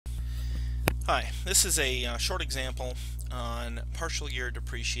Hi, this is a short example on partial year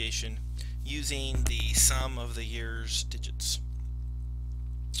depreciation using the sum of the year's digits.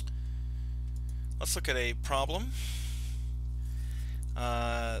 Let's look at a problem.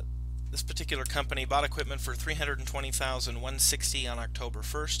 This particular company bought equipment for $320,160 on October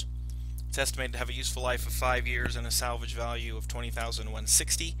 1st. It's estimated to have a useful life of 5 years and a salvage value of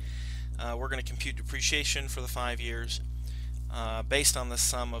 $20,160. We're going to compute depreciation for the 5 years based on the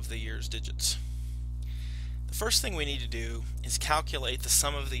sum of the year's digits. The first thing we need to do is calculate the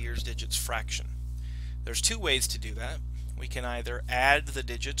sum of the year's digits fraction. There's two ways to do that. We can either add the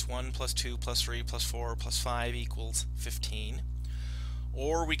digits 1 plus 2 plus 3 plus 4 plus 5 equals 15,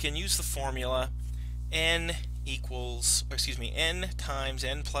 or we can use the formula n times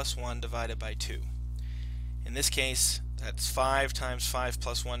n plus 1 divided by 2. In this case, that's 5 times 5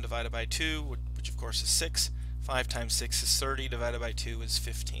 plus 1 divided by 2, which of course is 6. 5 times 6 is 30, divided by 2 is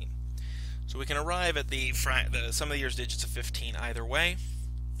 15. So we can arrive at the sum of the year's digits of 15 either way.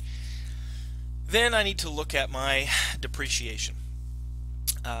 Then I need to look at my depreciation.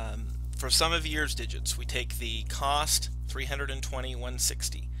 For sum of year's digits, we take the cost,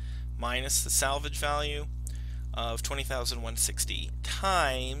 $320,160, minus the salvage value of $20,160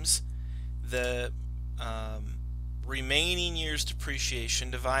 times the remaining year's depreciation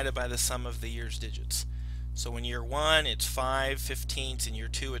divided by the sum of the year's digits. So in year 1 it's 5 fifteenths, in year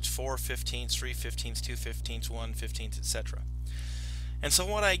 2 it's 4 fifteenths, 3 fifteenths, 2 fifteenths, 1 fifteenth, etc. And so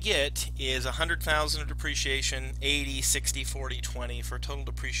what I get is 100,000 of depreciation, 80, 60, 40, 20 for a total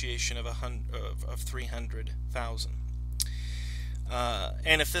depreciation of 300,000.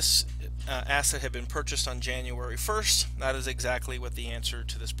 And if this asset had been purchased on January 1st, that is exactly what the answer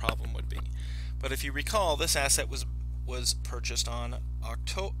to this problem would be. But if you recall, this asset was purchased on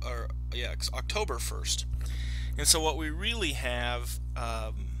October 1st. And so what we really have,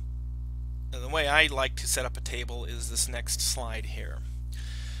 the way I like to set up a table is this next slide here.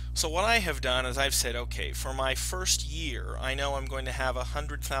 So what I have done is I've said, okay, for my first year, I know I'm going to have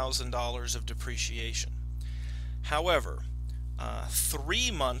 $100,000 of depreciation. However,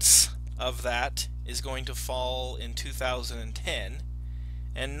 3 months of that is going to fall in 2010,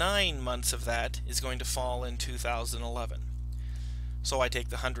 and 9 months of that is going to fall in 2011. So I take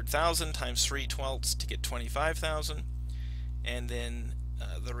the 100,000 times 3/12 to get 25,000, and then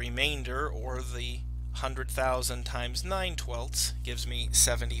the remainder, or the 100,000 times 9/12 gives me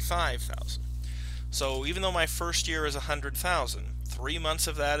 75,000. So even though my first year is 100,000, 3 months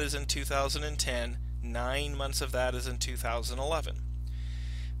of that is in 2010, 9 months of that is in 2011.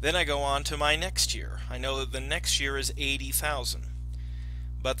 Then I go on to my next year. I know that the next year is 80,000.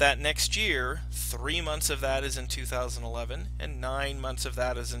 But that next year, 3 months of that is in 2011, and 9 months of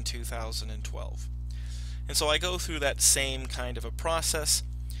that is in 2012. And so I go through that same kind of a process,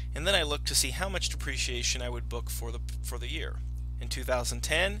 and then I look to see how much depreciation I would book for the year. In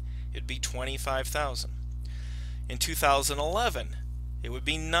 2010, it would be 25,000. In 2011, it would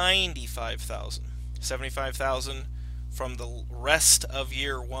be 95,000. 75,000 from the rest of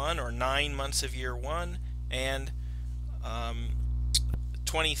year 1, or 9 months of year 1, and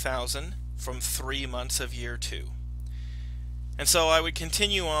 20,000 from 3 months of year 2. And so I would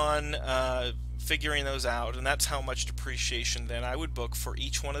continue on figuring those out, and that's how much depreciation then I would book for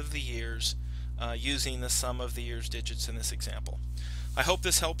each one of the years using the sum of the year's digits in this example. I hope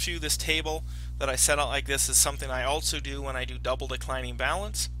this helps you. This table that I set out like this is something I also do when I do double declining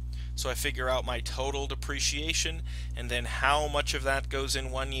balance. So I figure out my total depreciation, and then how much of that goes in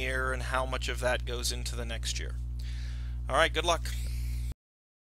 1 year and how much of that goes into the next year. Alright, good luck.